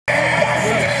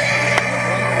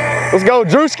Let's go,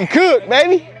 Drewski Cook,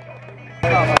 baby.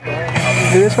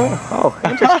 This one? Oh,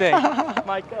 interesting.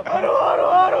 Mic up.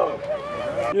 Huddle.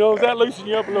 You know, that loosen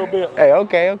you up a little bit. Hey,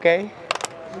 okay.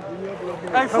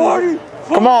 Hey, 40.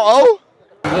 Come on, O.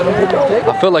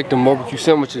 I feel like the barbecue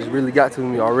sandwiches really got to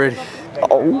me already.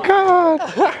 Oh, God.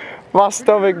 My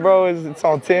stomach, bro, it's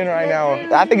on 10 right now.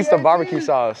 I think it's the barbecue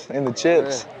sauce and the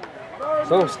chips. Yeah.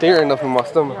 So I'm staring up in my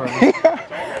stomach right now.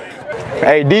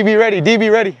 Hey, DB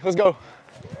ready. Let's go.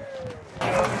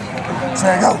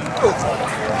 Say go.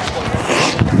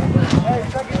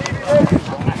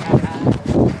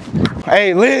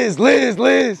 Hey, Liz.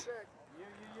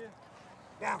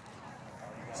 Down.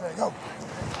 Say go.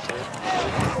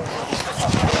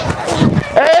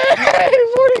 Hey,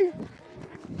 40.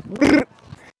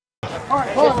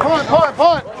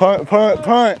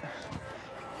 Punt.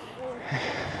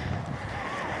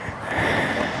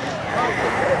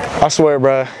 I swear,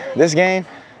 bro, this game.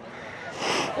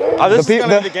 This is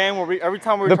gonna be the game where every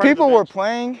time the people we're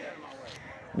playing,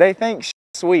 they think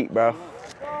sweet, bro.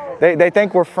 They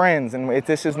think we're friends, and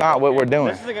this is not what we're doing.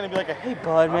 This is gonna be like a hey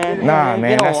bud, man. Nah,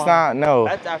 man, that's not. No.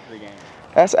 That's after the game.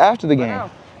 That's after the game.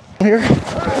 Here.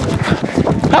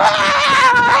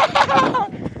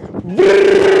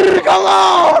 Come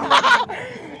on!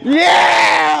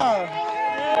 Yeah!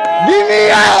 Get me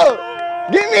out!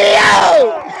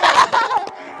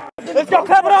 Let's go,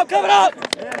 clap it up!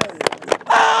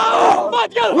 Oh,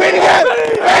 let's go!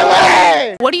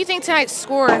 What do you think tonight's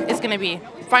score is going to be?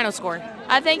 Final score?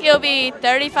 I think it'll be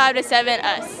 35-7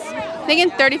 us. Thinking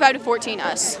 35-14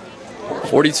 us.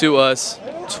 42 us,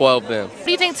 12 them. What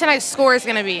do you think tonight's score is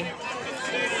going to be?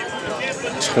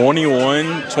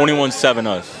 21-7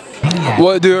 us.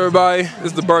 What it do, everybody? This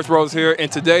is the Birch Bros here. In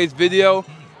today's video,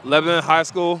 Lebanon High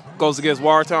School goes against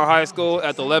Watertown High School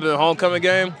at the Lebanon homecoming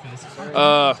game.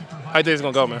 How you think it's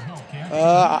gonna go, man?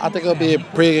 I think it'll be a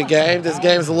pretty good game. This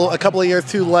game is a couple of years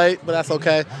too late, but that's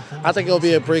okay. I think it'll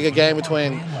be a pretty good game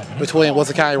between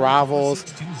Wilson County rivals.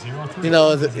 You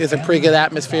know, it's a pretty good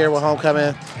atmosphere with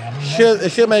homecoming.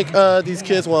 It should make these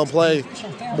kids want to play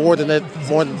more than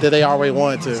they already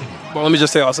wanted to. Well, let me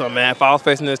just tell y'all something, man. If I was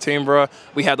facing this team, bro,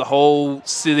 we had the whole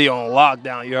city on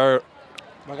lockdown. You heard?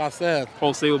 Like I said,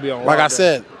 whole city will be on lockdown. Like I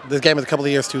said, this game is a couple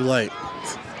of years too late.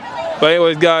 But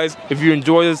anyways, guys, if you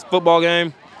enjoy this football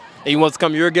game and you want to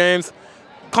come to your games,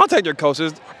 contact your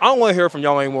coaches. I don't want to hear from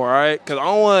y'all anymore, all right? Because I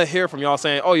don't want to hear from y'all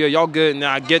saying, oh, yeah, y'all good, and then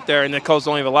I get there and the coach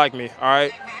don't even like me, all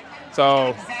right?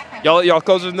 So y'all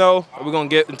coaches know we're going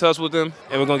to get in touch with them,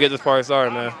 and we're going to get this party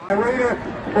started, man.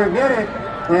 Forget it.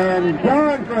 And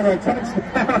John for the touchdown.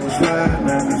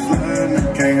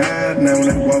 Can't hide now.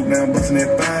 Let's walk down, busting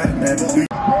it fine.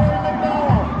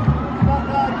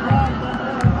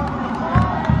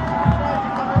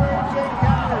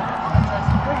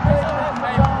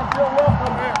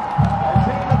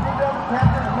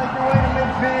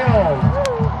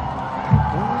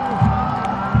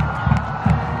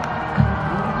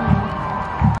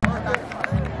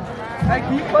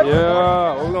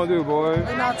 Yeah, what we gonna do, boys?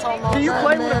 Can you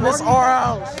play with this our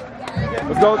house?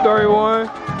 Let's go 31.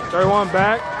 31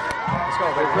 back. Let's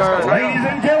go, baby. Let's go. Ladies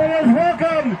and gentlemen,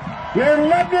 welcome your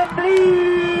Lebanon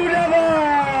Blue Devils.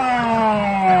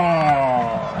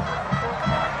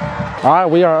 All right,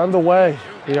 we are underway.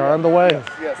 Yes, the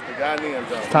guy in the end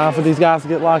zone. It's time for these guys to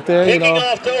get locked in, you know,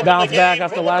 bounce back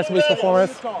after last week's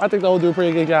performance. I think they'll do a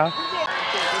pretty good job.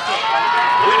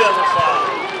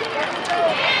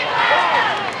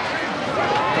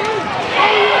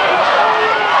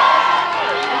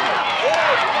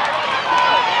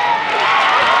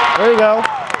 There you go.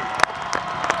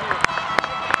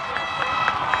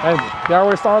 Hey, they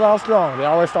always started off strong. There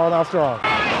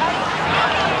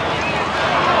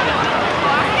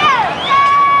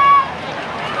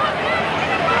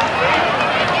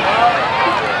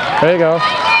you go.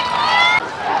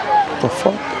 What the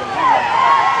fuck?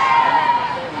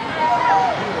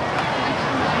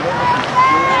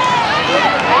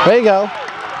 There you go.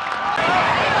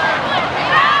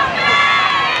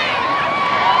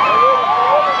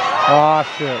 Oh,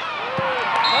 shit.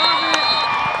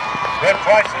 Good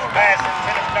prices, passes.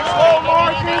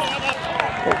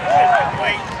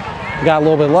 They got a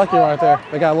little bit lucky right there.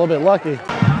 They got a little bit lucky.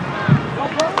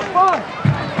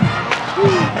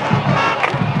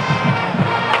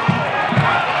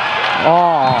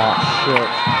 Oh, shit.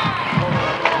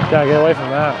 You gotta get away from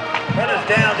that. Runners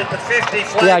down at the 50. You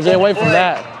gotta get away from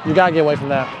that. You gotta get away from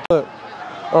that. Look.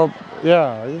 Oh,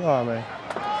 yeah, you know what I mean.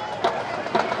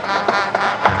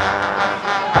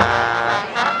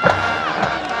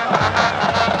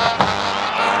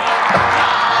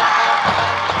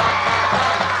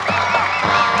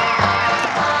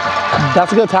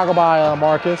 That's a good tackle by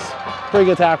Marcus. Pretty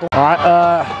good tackle. All right,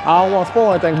 I don't want to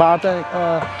spoil anything, but I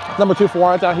think number 2 for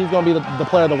Watertown, he's going to be the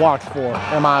player to watch for,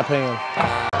 in my opinion.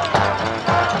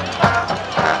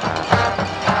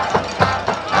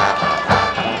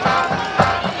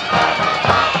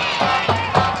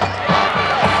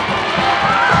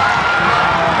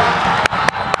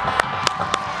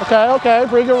 Okay,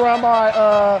 pretty good run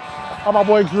by my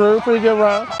boy Drew. Pretty good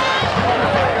run.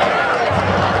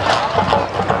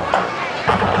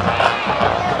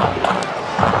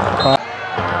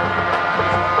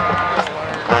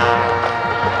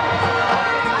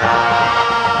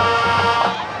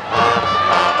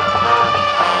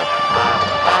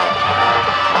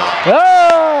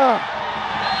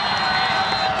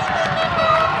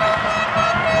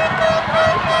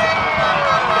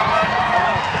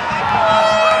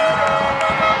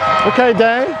 Okay,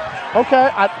 Dane.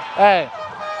 Okay.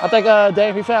 I think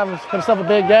Dane, he's having himself a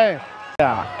big game.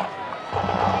 Yeah.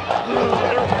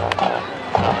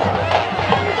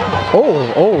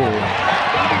 Oh.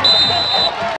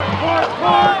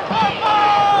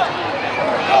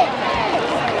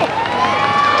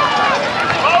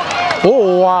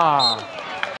 Oh, wow.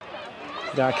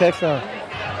 You gotta catch them.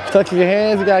 Touching your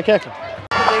hands, you gotta catch them.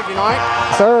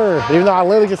 Sir, even though I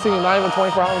literally just seen you not even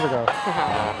 24 hours ago.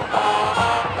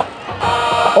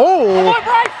 Oh!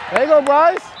 There you go,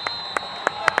 Bryce.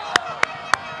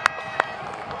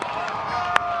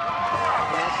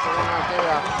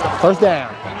 First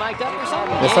down. You mic'd up or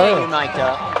something? Yes, sir. You mic'd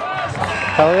up.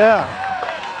 Hell yeah.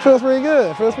 Feels pretty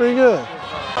good. Feels pretty good.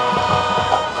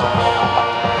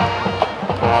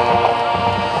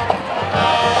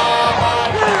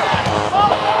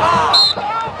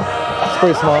 It's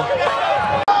pretty small.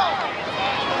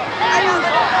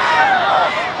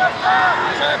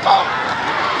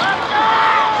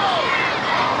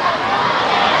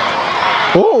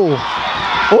 Ooh.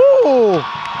 Ooh.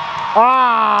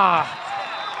 Ah.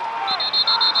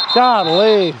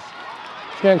 Golly.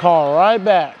 It's getting called right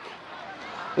back.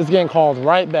 It's getting called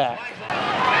right back.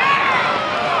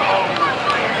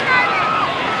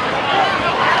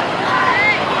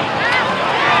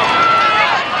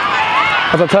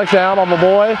 That's a touchdown by my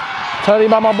boy. Tutty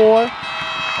by my boy.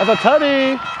 That's a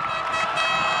tutty.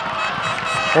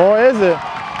 Or is it?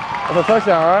 That's a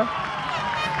touchdown, right?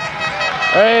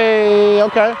 Hey,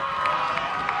 okay.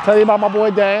 Tutty by my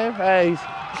boy Dane. Hey, he's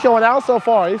showing out so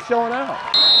far. He's showing out.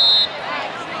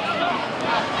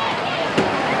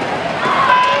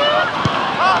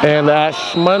 And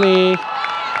Ash Money.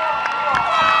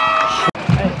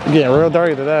 Getting real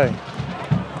dirty today.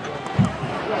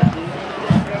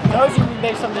 Told you we'd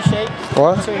make something to shake.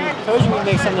 What? Told you we'd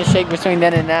make something to shake between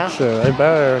then and now. Shit, they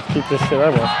better keep this shit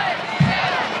ever.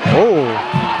 Oh,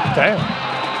 damn.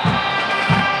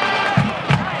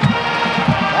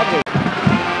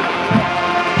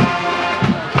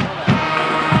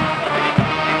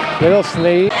 Little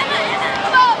sneak.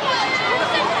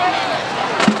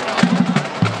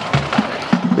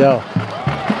 Yo.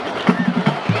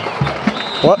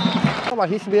 What? Like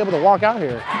he should be able to walk out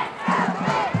here.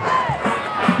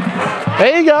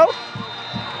 There you go.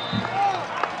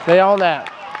 They own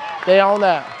that. They own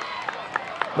that.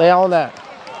 They own that.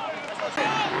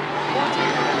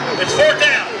 It's 4th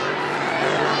down.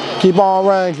 Keep on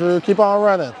running, Drew. Keep on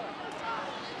running.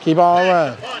 Keep on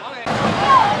running.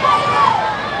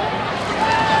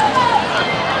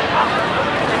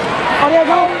 Oh, there you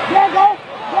go. There you go.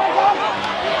 There you go.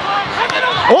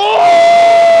 Oh!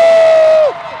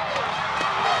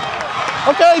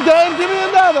 Okay, Dave, give me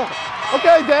another.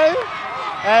 Okay, Dave.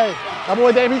 Hey, my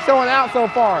boy Dave, he's showing out so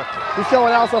far. He's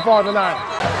showing out so far tonight.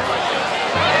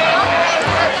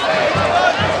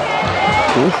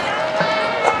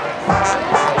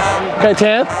 Okay,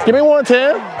 10. Give me one,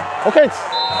 10. Okay.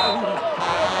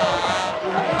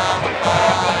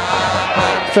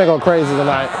 Finna go crazy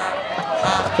tonight.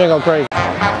 Finna go crazy.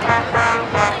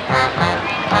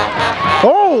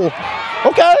 Oh,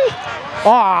 okay.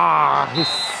 Ah,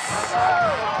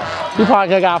 he probably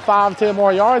could have got 5, 10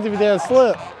 more yards if he didn't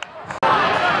slip.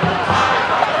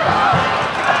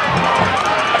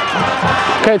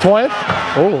 Okay, Twin.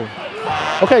 Oh.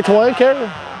 Okay, Twin, carry.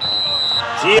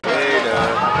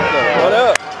 What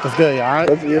up? That's good, you all right?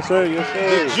 Yes, sir. Yes, sir.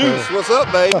 Big Juice, what's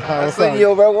up, babe? I seen you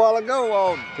over a while ago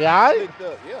on. Yeah, all right?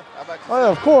 Yeah. Oh, yeah,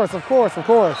 of course.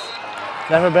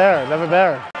 Never better, never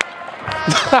better.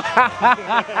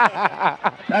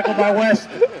 Tackle by West.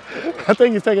 I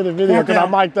think he's taking the video because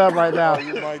I'm mic'd up right now. Oh,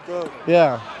 you mic'd up?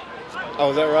 Yeah. Oh,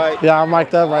 is that right? Yeah, I'm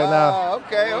mic'd up right now. Ah,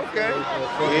 okay.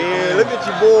 Yeah, look at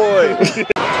you, boy.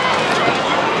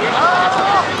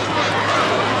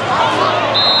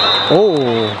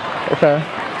 Oh, okay.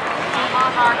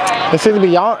 It seems to be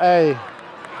y'all. Hey,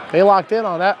 They locked in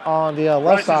on that on the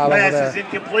left side over there.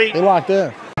 They locked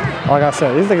in. Like I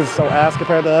said, these niggas are so ass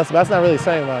compared to us, but that's not really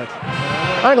saying much.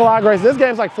 I ain't gonna lie, Grace. This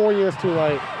game's like 4 years too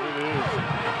late.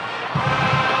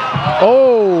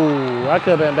 Oh, that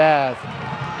could have been bad.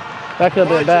 That could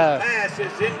have been bad.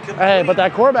 Hey, but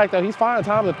that quarterback though, he's finding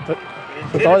time to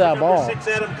throw that ball.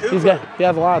 He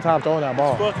has a lot of time throwing that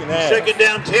ball. Second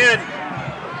down 10.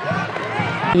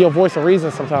 He'll voice a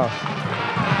reason sometimes.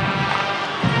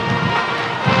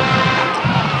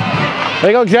 There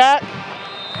you go, Jack.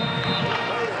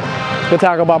 Good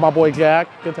tackle by my boy Jack.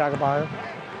 Good tackle by him.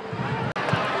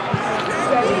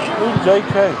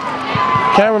 JK.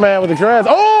 Cameraman with the dreads.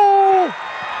 Oh!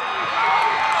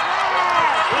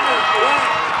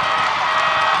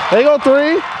 There you go, 3.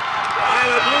 There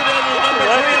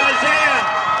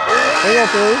you go,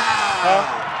 3.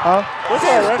 What's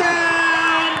that record?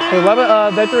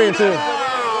 11. They 3 and 2.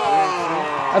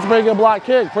 That's a pretty good block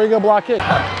kick. Pretty good block kick.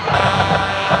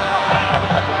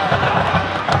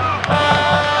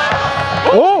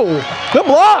 Oh, good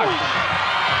block.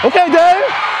 Okay, Dave.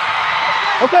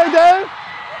 Okay, Dave.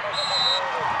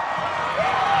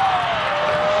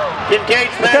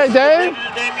 Okay, Dave.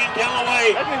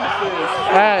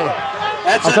 Hey,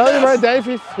 I'm telling you, bro, Dave,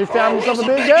 he found himself a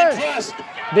big game.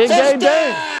 Big game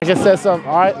Dame. I just said something.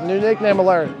 All right, new nickname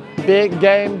alert. Big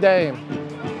game Dame.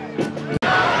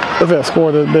 If it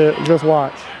scored a bit, just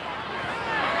watch.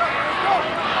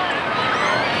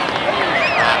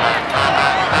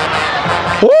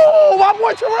 Woo, my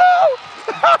boy Terrell!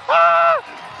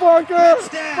 Parker!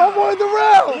 My boy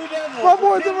Terrell! My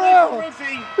boy Terrell!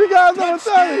 He got us over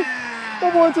 30. My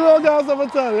boy Terrell got us over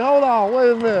 30. Hold on,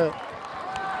 wait a minute.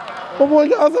 My boy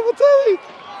got us over 30.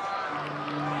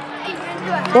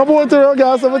 My boy Terrell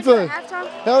got us over 30.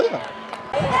 Hell yeah.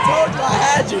 I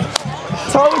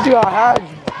told you I had you.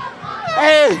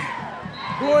 Hey!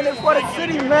 Doing it for the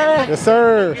city, man. Yes,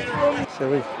 sir. Shit,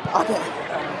 we. Okay.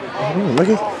 Look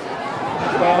at.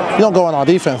 You don't go in on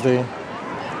defense, do you?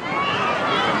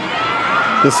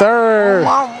 Yes, sir.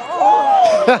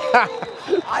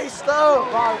 Iced up.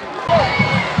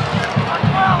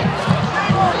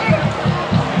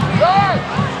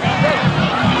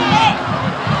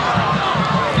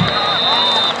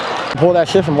 Pull that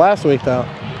shit from last week, though.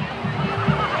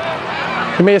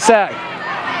 Give me a sack.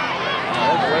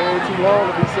 That's way too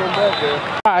long to be sitting back there.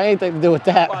 I ain't anything to do with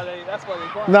that. That's why they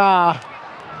call it. Nah.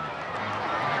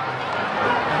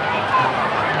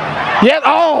 Yeah.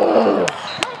 Oh.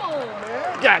 Come on,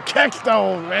 man. Got catch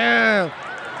those, man.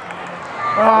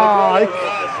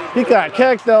 Oh, he got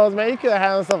catch those, man. He could have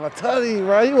had himself a tutty,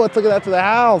 bro. He would have took that to the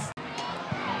house.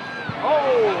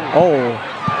 Oh. Oh.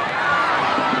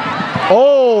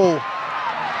 Oh.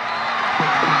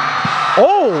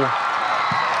 Oh.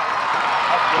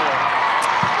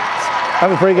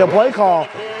 That's a pretty good play call.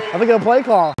 That's a good play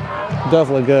call. Does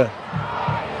look good.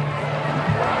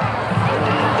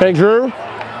 Okay, Drew.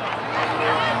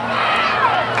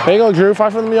 There you go, Drew.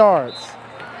 Fight for them yards.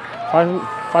 Fight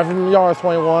for them yards,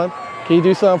 21. Can you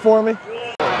do something for me?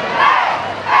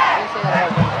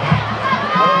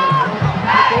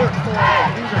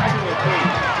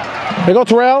 There you go,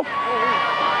 Terrell.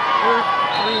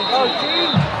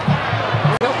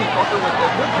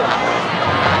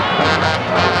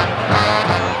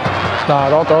 Nah,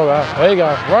 don't throw that. There you go.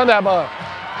 Run that ball.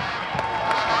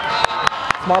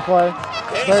 Smart play.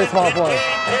 Very smart play.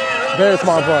 Very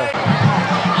smart play.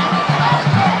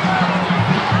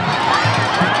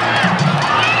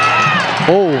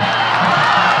 Oh.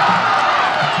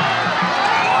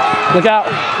 Look out.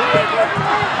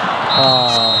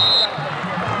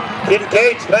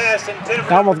 Kincaid's pass intended.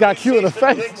 I almost got Q in the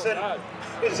face.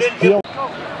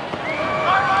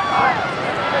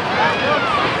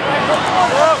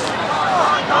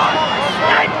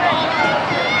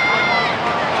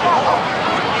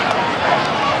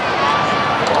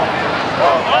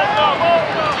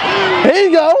 There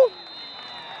you go.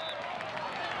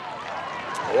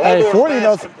 Hey, 40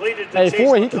 knows. Hey,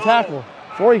 40, he can tackle.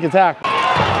 40 can tackle.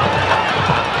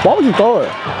 Why would you throw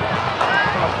it?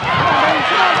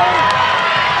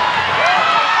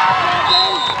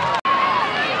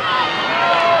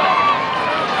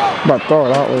 I'm about to throw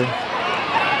it out way.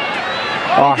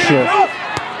 Oh shit.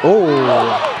 Oh.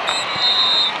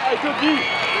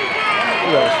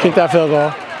 Kick that field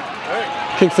goal.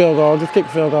 Kick field goal. Just kick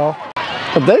field goal.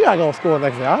 But they gotta go score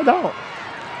next day. I don't.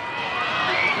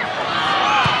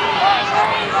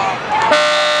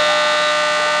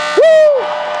 Woo!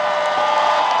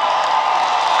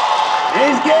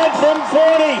 He's good from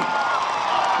 40.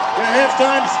 The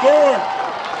halftime score.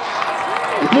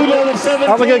 That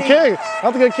was a good kick. That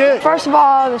was a good kick. First of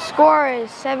all, the score is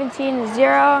 17-0.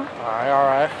 All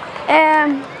right.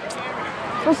 And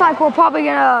looks like we're probably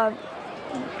gonna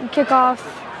kick off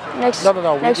next quarter.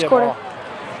 Actually, hold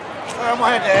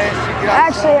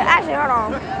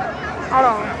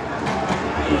on.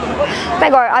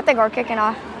 I think we're kicking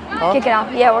off. Huh? Kicking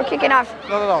off. Yeah, we're kicking off.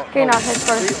 No. Kicking off next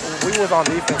quarter. We was on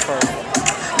defense first.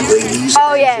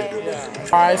 Oh yeah.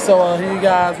 All right, so who you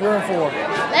guys rooting for?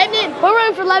 Lebanon. We're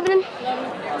rooting for Lebanon.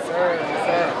 Sir.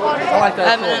 I like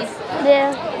that course.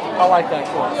 Yeah. I like that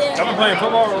course. Y'all been playing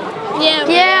football?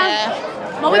 Yeah.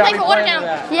 But we play for Watertown.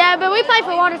 Yeah, but we play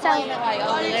for Watertown. Like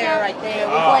over there, right there.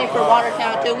 We play for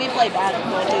Watertown too. We play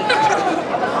basketball too.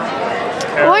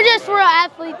 We're just real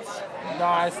athletes.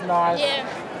 Nice. Yeah.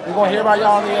 We gonna hear about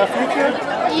y'all in the future?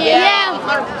 Yeah.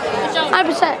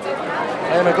 100%.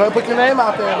 Hey man, go ahead and put your name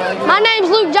out there, man. My name's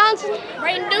Luke Johnson.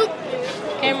 Brayden Duke.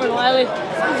 Cameron Wiley.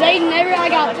 Zayden Everett. I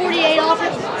got 48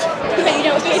 offers. You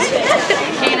know,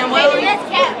 Cannon Welly. that's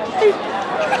Cap.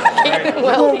 Cannon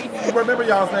Welly. Remember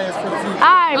y'all's names for the future.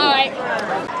 All right.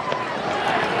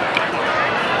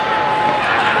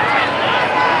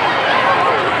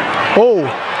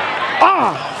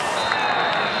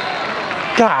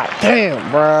 God damn,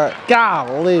 bro.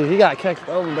 Golly, he got catch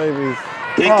them babies.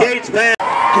 Engage, man.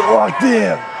 Get locked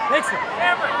in. Nixon.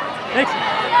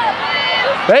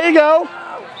 There you go.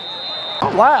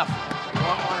 I'll laugh.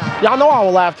 Y'all know I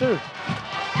will laugh too.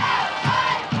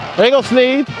 There you go,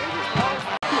 Sneed.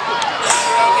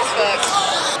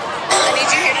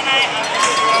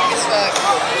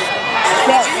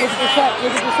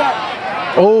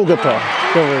 Oh, good throw.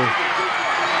 Good read.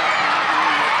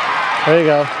 There you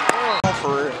go. For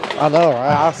real. I know,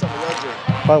 right? Some of your jerk.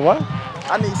 But what?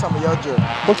 I need some of your jerk.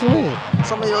 What you mean?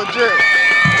 Some of your jerk.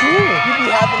 What you mean? You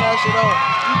be having that shit on.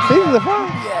 Season the fun.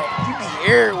 Yeah, you be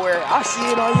everywhere. I see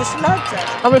it on your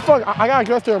Snapchat. I mean, fuck, I got a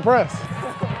girl to impress.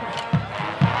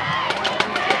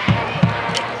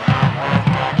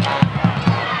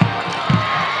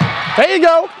 There you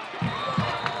go.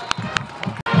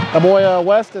 That boy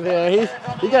West in there,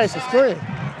 he got some screen.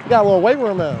 He got a little weight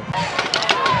room in him.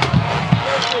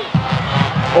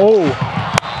 Oh.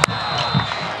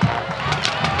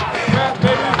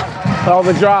 Oh,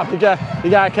 the drop. You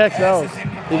gotta catch those.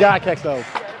 You gotta catch those.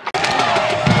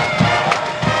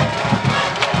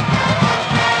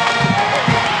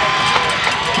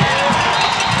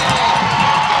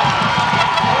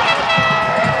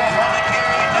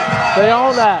 They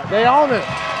own that. They own it.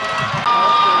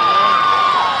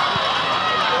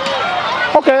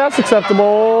 Okay, that's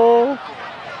acceptable.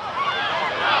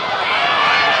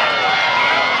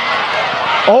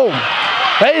 Oh,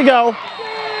 there you go.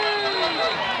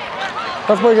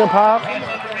 That's pretty good pop.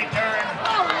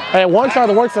 Hey, one tried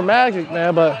to work some magic,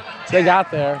 man, but they got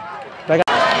there. They got.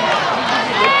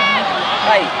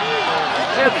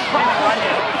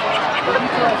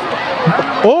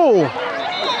 Oh.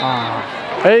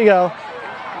 There you go.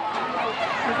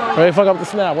 Ready to fuck up the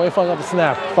snap. Ready to fuck up the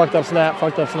snap. Fucked up snap.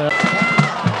 Fucked up snap.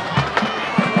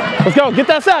 Let's go. Get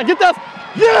that sack. Get that.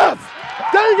 Yes!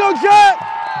 There you go, Jack!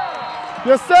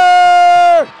 Yes,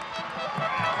 sir!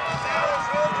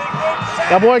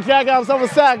 That boy Jack got himself a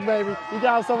sack, baby. He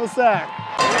got himself a sack.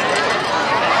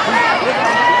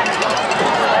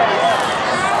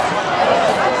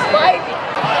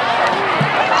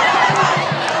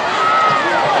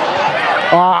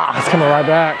 Ah, it's coming right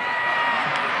back.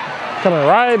 Coming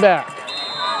right back.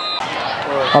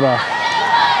 Hold on.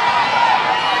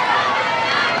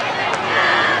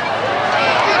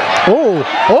 Oh!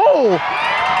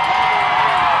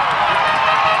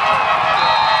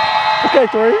 Okay,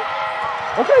 three.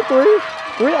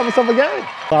 Have yourself a game.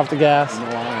 Off the gas.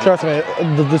 Trust me,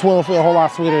 this one will feel a whole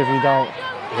lot sweeter if you don't.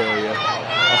 Hell yeah.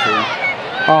 I feel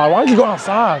you. Why don't you go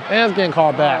outside? And it's getting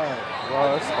called back.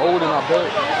 Bro, it's old in my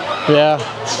butt. Yeah.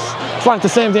 It's like the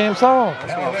same damn song.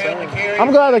 That's what I'm saying.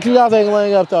 I'm glad that you guys ain't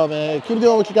laying up though, man. Keep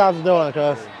doing what you guys are doing,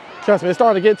 because trust me, it's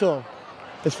starting to get to him.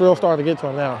 It's real starting to get to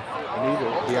him now. I need to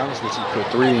be honest with you, put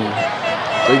three in.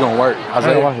 They gonna work.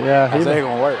 Isaiah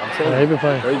gonna work. I'm telling you. He been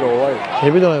playing. They gonna work. He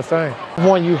been doing his thing.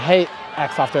 One you hate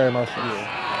acts off their emotions. Yeah.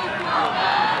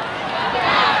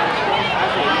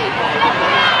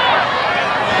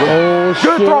 Oh,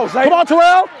 shit. Good throw, Zay. Come on,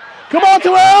 Terrell. Come on,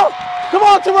 Terrell. Come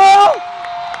on, Terrell.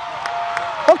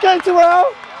 Okay,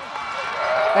 Terrell.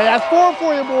 Hey, that's 4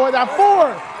 for you, boy. That's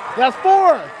 4. That's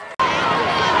 4.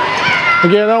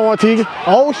 Again, I don't want to.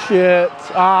 Oh, shit.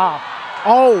 Oh.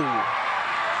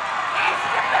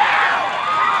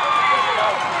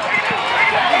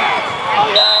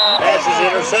 Pass is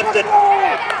intercepted.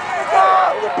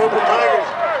 The Purple Tigers.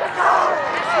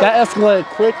 That escalated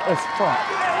quick as fuck.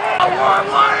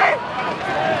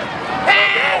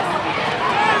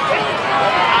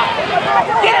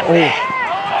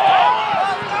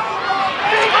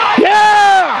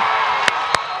 Yeah!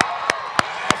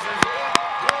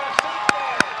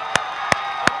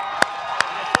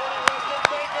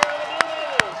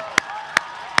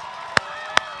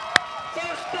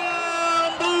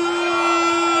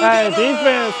 Hey,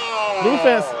 defense.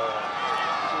 Defense.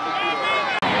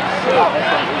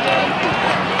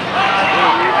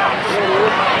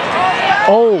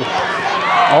 Oh.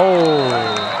 Oh.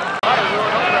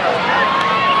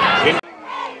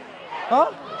 Huh?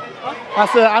 I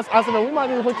said, man, we might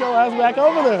need to put your ass back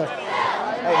over there.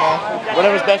 Hey, man.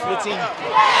 Whatever's best for the team.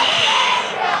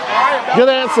 Good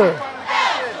answer.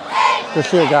 Good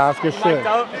shit, guys. Good shit.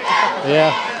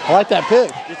 Yeah. I like that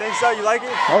pick. You think so? You like it?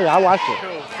 Oh, yeah, I liked it.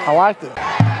 I liked it.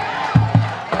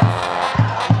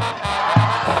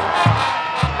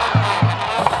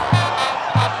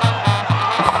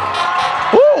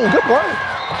 Ooh, good play.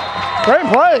 Great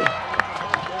play.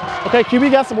 Okay,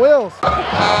 QB got some wheels.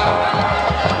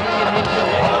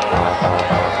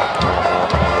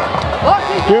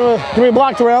 Give me a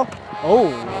block, Terrell. Oh.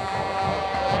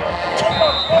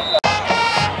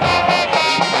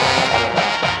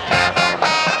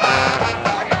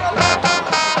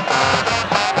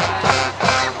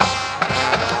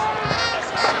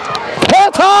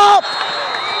 Head top!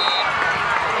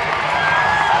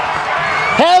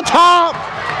 Head top!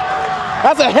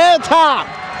 That's a head top!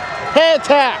 Head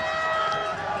tap!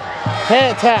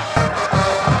 Head tap.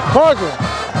 Parker.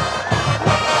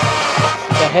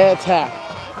 That's a head tap.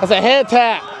 That's a head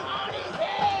tap.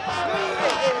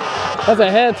 That's a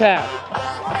head tap.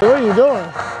 What are you doing?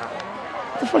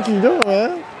 What the fuck are you doing,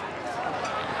 man?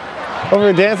 Over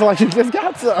here dancing like you just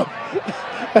got some.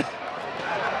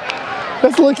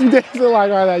 That's what you dancing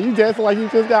like right now. You dancing like you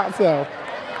just got some.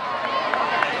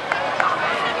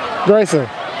 Grayson,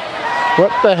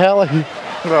 what the hell are you?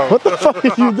 No. What the fuck are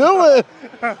you doing?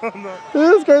 I don't know.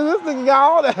 This is crazy. This nigga got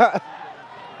all that.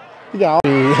 You got all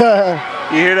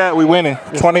that. You hear that? We winning.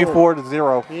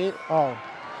 24-0. Oh.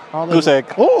 Goose egg.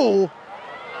 Ooh.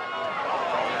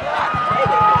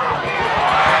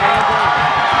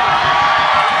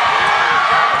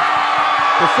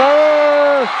 Yes, sir.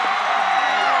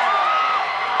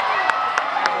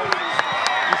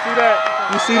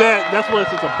 You see that? That's what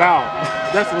it's about.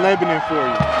 That's Lebanon for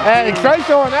you. Hey, Trey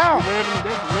showing out.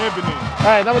 That's Lebanon.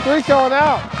 Hey, number 3 showing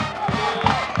out.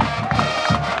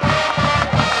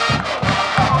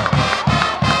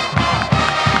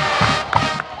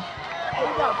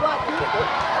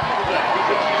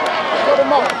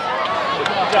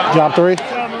 Job 3.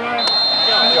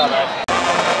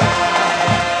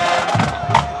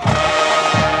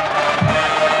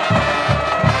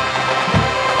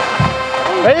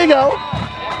 There you go.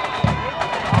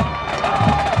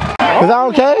 Is that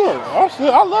okay?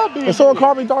 I love being. If someone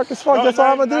call me dark as fuck, that's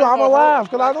all I'm gonna do. I'm gonna laugh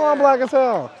because I know I'm black as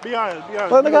hell. Be honest.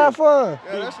 Let the guy have fun.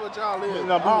 Yeah, that's what y'all is.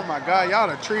 Oh my God, y'all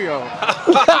a trio.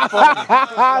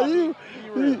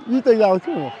 you think that was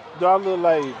cool? Do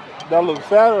I look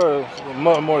fat or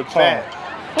more fat?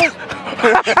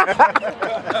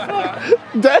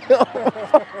 Damn.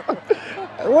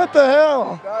 What the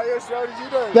hell?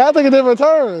 That took a different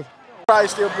turn. Probably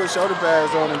still put shoulder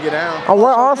pads on and get down. Oh,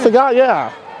 well, honest to God,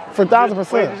 yeah. For 1,000%.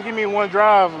 Just give me one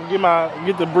drive and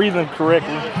get the breathing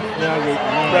correctly.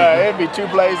 It'd be 2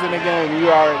 plays in the game. You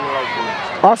already like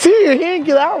that. Our senior, he didn't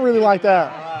get out really like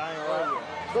that.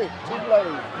 2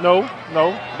 plays. No.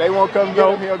 They won't come get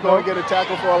him. He'll go and get a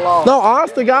tackle for a loss. No,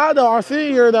 honest to God, though, our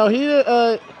senior, though, he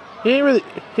didn't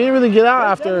really get out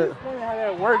after. That's funny how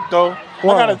that worked, though.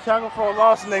 What? I got a tackle for a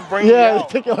loss and they bring me out. Yeah,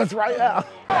 they took us right out.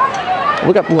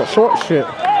 We got the little short shit.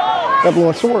 Got the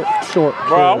little short.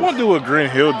 Bro, I want to do what Green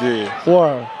Hill did.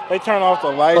 What? They turned off the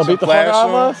lights beat and the fuck out of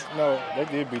flashed us? them. No, they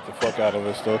did beat the fuck out of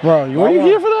us, though. Bro, were you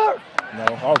here for that? No,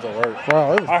 I was at work.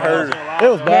 Bro, it was I bad. heard it. It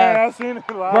was bad. Man, I seen it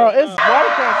live. Bro, it's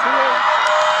Watertown.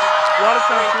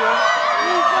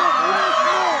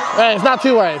 Hey, it's not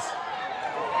 2 ways.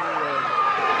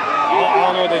 I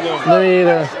don't know what they're doing. Me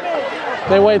either.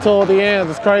 They wait till the end.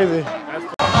 It's crazy.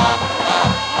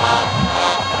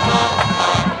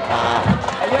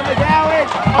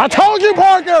 I told you,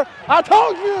 Parker. I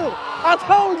told you. I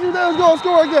told you they was gonna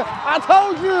score again. I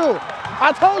told you.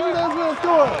 I told you they was gonna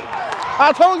score.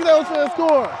 I told you they was gonna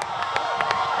score.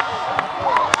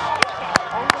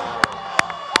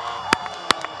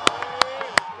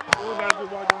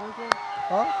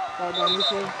 Huh?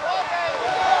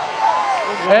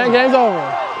 And game's over.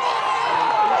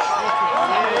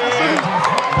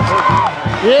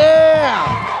 Yeah!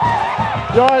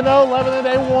 You already know, Lebanon,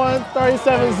 they won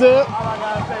 37-zip.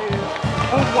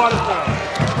 Who's Watertown?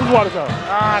 Who's Watertown?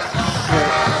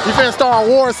 You finna start a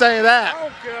war saying that. I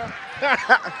don't care.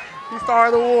 He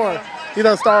started the war. He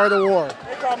done started the war.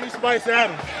 They call me Spice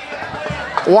Adams.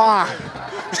 Why?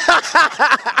 Good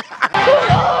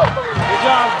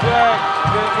job, Jack.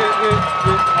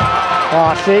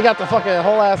 Oh shit, he got the fucking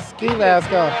whole ass ski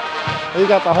mask on. He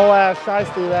got the whole ass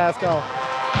shiesty mask on.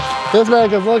 This man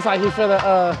just looks like he's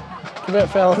finna commit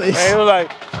felonies. Hey, he was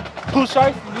like, who's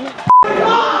shiesty?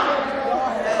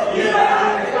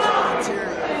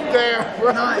 Damn,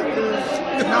 bro. Not good.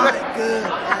 Not good.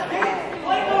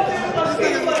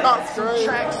 This nigga's top straight.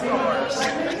 Track stars.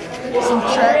 Some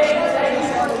track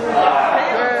stars.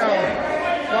 Damn.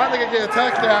 Why nigga get a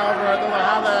touchdown, bro? I don't know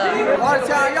how that.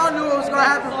 Watertown, y'all knew it was gonna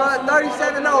happen, bro.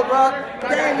 37-0, bro.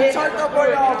 Damn, you turned up on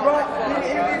y'all, bro.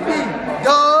 MVP.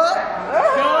 Dog.